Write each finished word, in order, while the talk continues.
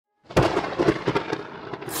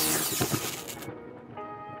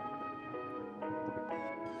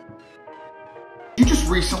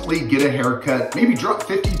recently get a haircut, maybe drop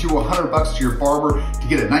 50 to 100 bucks to your barber to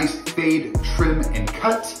get a nice fade, trim, and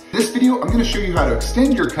cut. This video, I'm gonna show you how to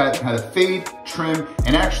extend your cut, how to fade, trim,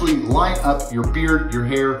 and actually line up your beard, your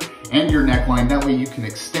hair, and your neckline. That way you can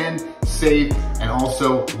extend, save, and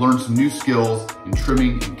also learn some new skills in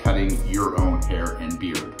trimming and cutting your own hair and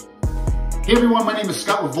beard. Hey everyone, my name is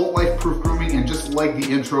Scott with Volt Life Proof Grooming, and just like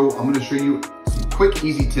the intro, I'm gonna show you some quick,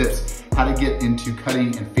 easy tips how to get into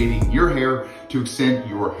cutting and fading your hair to extend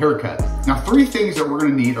your haircut. Now, 3 things that we're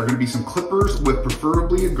gonna need are gonna be some clippers with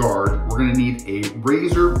preferably a guard. We're gonna need a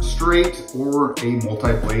razor straight or a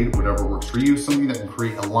multi-blade, whatever works for you. Something that can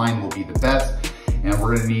create a line will be the best. And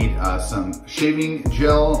we're gonna need some shaving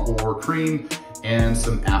gel or cream and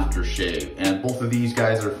some aftershave. And both of these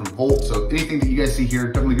guys are from Volt, so anything that you guys see here,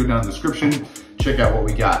 definitely go down in the description, check out what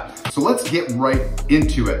we got. So let's get right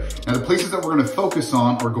into it. Now the places that we're gonna focus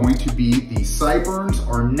on are going to be the sideburns,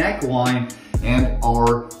 our neckline, and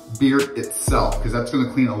our beard itself, because that's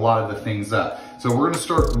gonna clean a lot of the things up. So we're gonna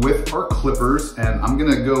start with our clippers, and I'm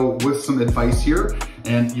gonna go with some advice here,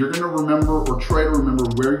 and you're gonna remember or try to remember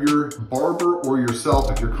where your barber or yourself,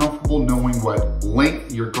 if you're comfortable knowing what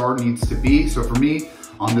length your guard needs to be. So for me,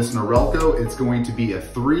 on this Norelco, it's going to be a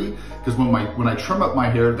 3, because when I trim up my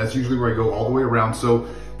hair, that's usually where I go all the way around. So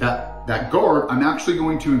that guard, I'm actually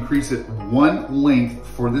going to increase it 1 length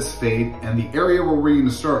for this fade, and the area where we're gonna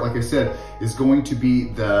start, like I said, is going to be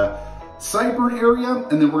the sideburn area,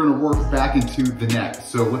 and then we're gonna work back into the neck.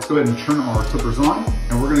 So let's go ahead and turn our clippers on,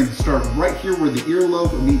 and we're gonna start right here where the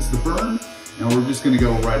earlobe meets the burn, and we're just gonna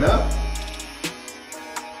go right up.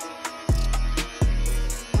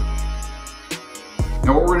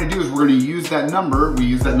 Now what we're gonna do is we're gonna use that number, we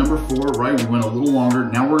used that number 4, right? We went a little longer.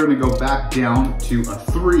 Now we're gonna go back down to a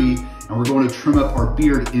 3, and we're going to trim up our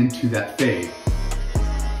beard into that fade.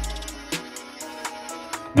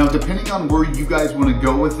 Now, depending on where you guys wanna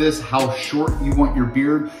go with this, how short you want your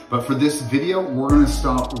beard, but for this video, we're gonna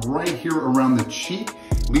stop right here around the cheek,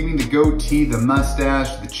 leaving the goatee, the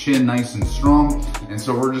mustache, the chin nice and strong. And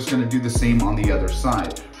so we're just gonna do the same on the other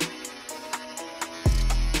side.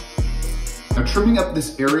 Now, trimming up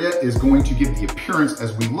this area is going to give the appearance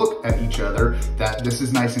as we look at each other that this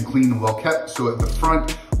is nice and clean and well kept. So at the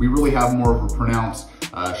front, we really have more of a pronounced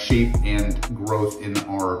shape and growth in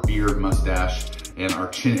our beard, mustache, and our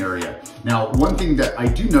chin area. Now, one thing that I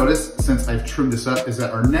do notice since I've trimmed this up is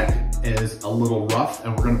that our neck is a little rough,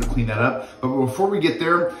 and we're gonna clean that up. But before we get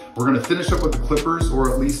there, we're gonna finish up with the clippers,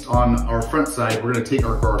 or at least on our front side, we're gonna take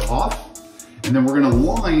our guard off, and then we're gonna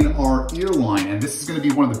line our ear line. And this is gonna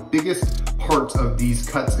be one of the biggest parts of these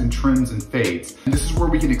cuts and trims and fades. And this is where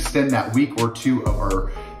we can extend that week or 2 of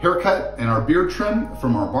our haircut and our beard trim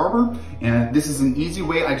from our barber. And this is an easy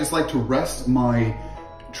way. I just like to rest my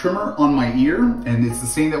trimmer on my ear, and it's the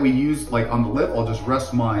same that we use like on the lip. I'll just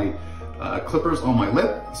rest my clippers on my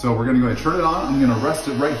lip. So we're gonna go ahead and turn it on. I'm gonna rest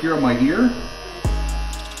it right here on my ear.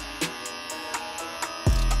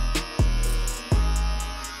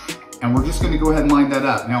 And we're just gonna go ahead and line that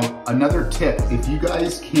up. Now, another tip, if you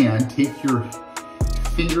guys can, take your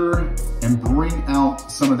finger and bring out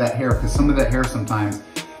some of that hair, because some of that hair sometimes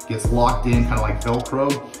gets locked in, kind of like Velcro,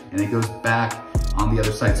 and it goes back on the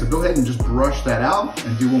other side. So go ahead and just brush that out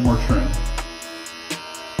and do 1 more trim.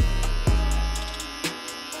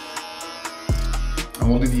 And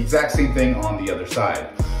we'll do the exact same thing on the other side.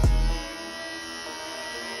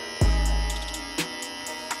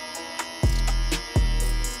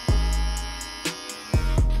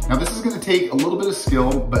 Now this is gonna take a little bit of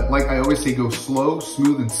skill, but like I always say, go slow,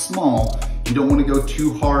 smooth, and small. You don't wanna go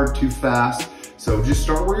too hard, too fast. So just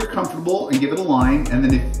start where you're comfortable and give it a line, and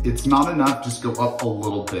then if it's not enough, just go up a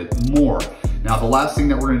little bit more. Now the last thing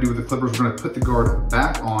that we're gonna do with the clippers, we're gonna put the guard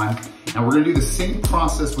back on, and we're gonna do the same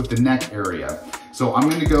process with the neck area. So I'm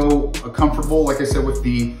gonna go comfortable, like I said, with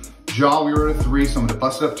the jaw, we were at a 3, so I'm gonna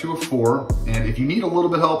bust it up to a 4. And if you need a little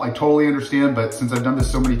bit of help, I totally understand, but since I've done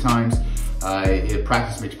this so many times,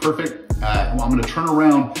 practice makes perfect. Well, I'm gonna turn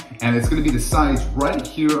around, and it's gonna be the sides right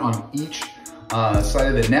here on each side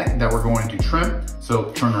of the neck that we're going to trim. So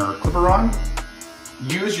turn our clipper on,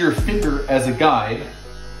 use your finger as a guide,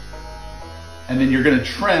 and then you're gonna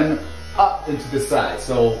trim up into the side.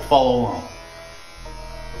 So follow along.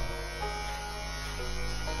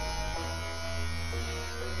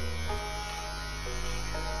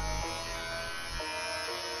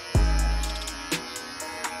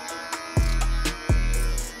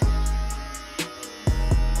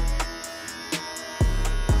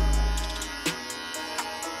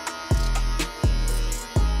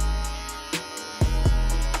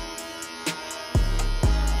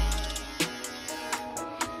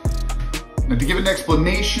 Now to give an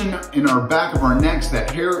explanation, in our back of our necks,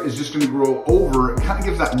 that hair is just gonna grow over. It kind of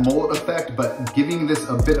gives that mullet effect, but giving this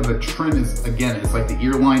a bit of a trim is, again, it's like the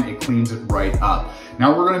ear line, it cleans it right up.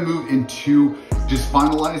 Now we're gonna move into just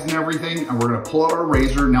finalizing everything, and we're gonna pull out our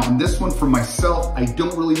razor. Now in this one, for myself, I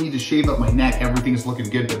don't really need to shave up my neck. Everything's looking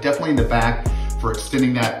good, but definitely in the back for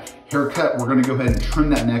extending that haircut, we're gonna go ahead and trim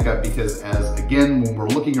that neck up, because as, again, when we're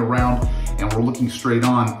looking around and we're looking straight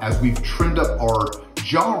on, as we've trimmed up our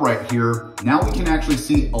jaw right here, now we can actually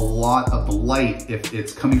see a lot of the light if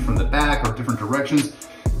it's coming from the back or different directions.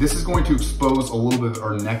 This is going to expose a little bit of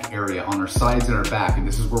our neck area on our sides and our back, and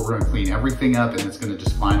this is where we're gonna clean everything up, and it's gonna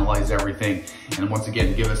just finalize everything. And once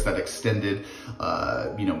again, give us that extended,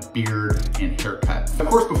 beard and haircut. Of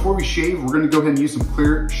course, before we shave, we're gonna go ahead and use some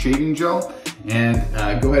clear shaving gel and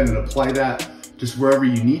go ahead and apply that just wherever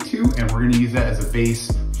you need to, and we're gonna use that as a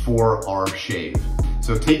base for our shave.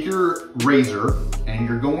 So take your razor, and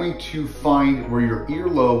you're going to find where your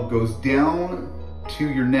earlobe goes down to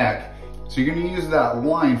your neck. So you're gonna use that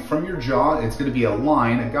line from your jaw. It's gonna be a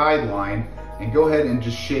line, a guideline, and go ahead and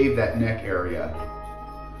just shave that neck area.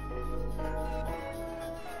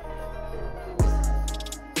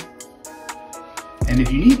 And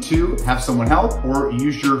if you need to, have someone help or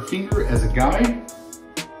use your finger as a guide.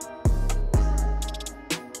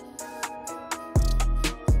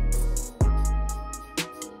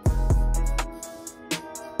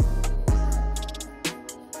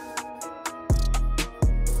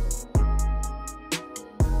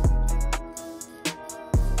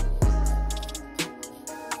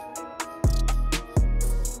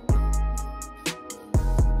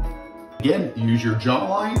 Again, use your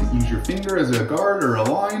jawline, use your finger as a guard or a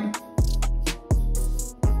line.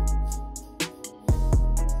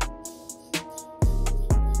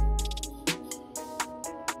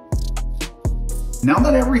 Now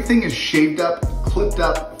that everything is shaved up, clipped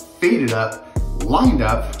up, faded up, lined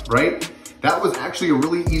up, right? That was actually a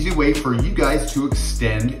really easy way for you guys to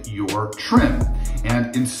extend your trim.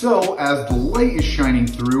 And so as the light is shining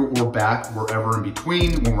through or back, wherever in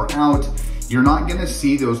between, when we're out, you're not gonna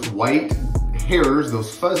see those white hairs,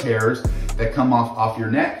 those fuzz hairs that come off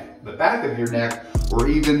your neck, the back of your neck, or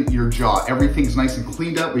even your jaw. Everything's nice and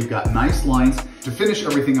cleaned up. We've got nice lines. To finish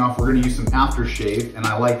everything off, we're gonna use some aftershave, and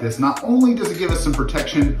I like this. Not only does it give us some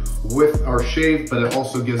protection with our shave, but it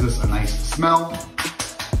also gives us a nice smell.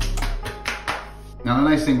 Now the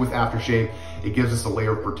nice thing with aftershave, it gives us a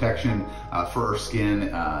layer of protection for our skin,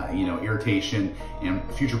 irritation, and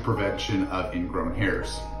future prevention of ingrown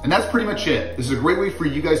hairs. And that's pretty much it. This is a great way for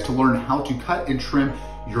you guys to learn how to cut and trim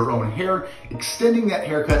your own hair, extending that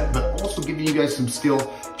haircut, but also giving you guys some skills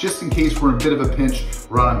just in case we're in a bit of a pinch,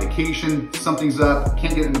 we're out on vacation, something's up,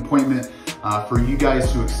 can't get an appointment, for you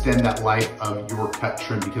guys to extend that life of your cut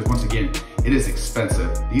trim, because once again, it is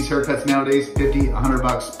expensive. These haircuts nowadays, 50, 100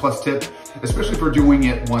 bucks plus tip, especially if we're doing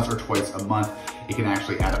it once or twice a month, it can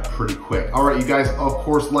actually add up pretty quick. All right, you guys, of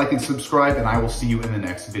course, like and subscribe, and I will see you in the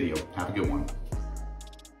next video. Have a good one.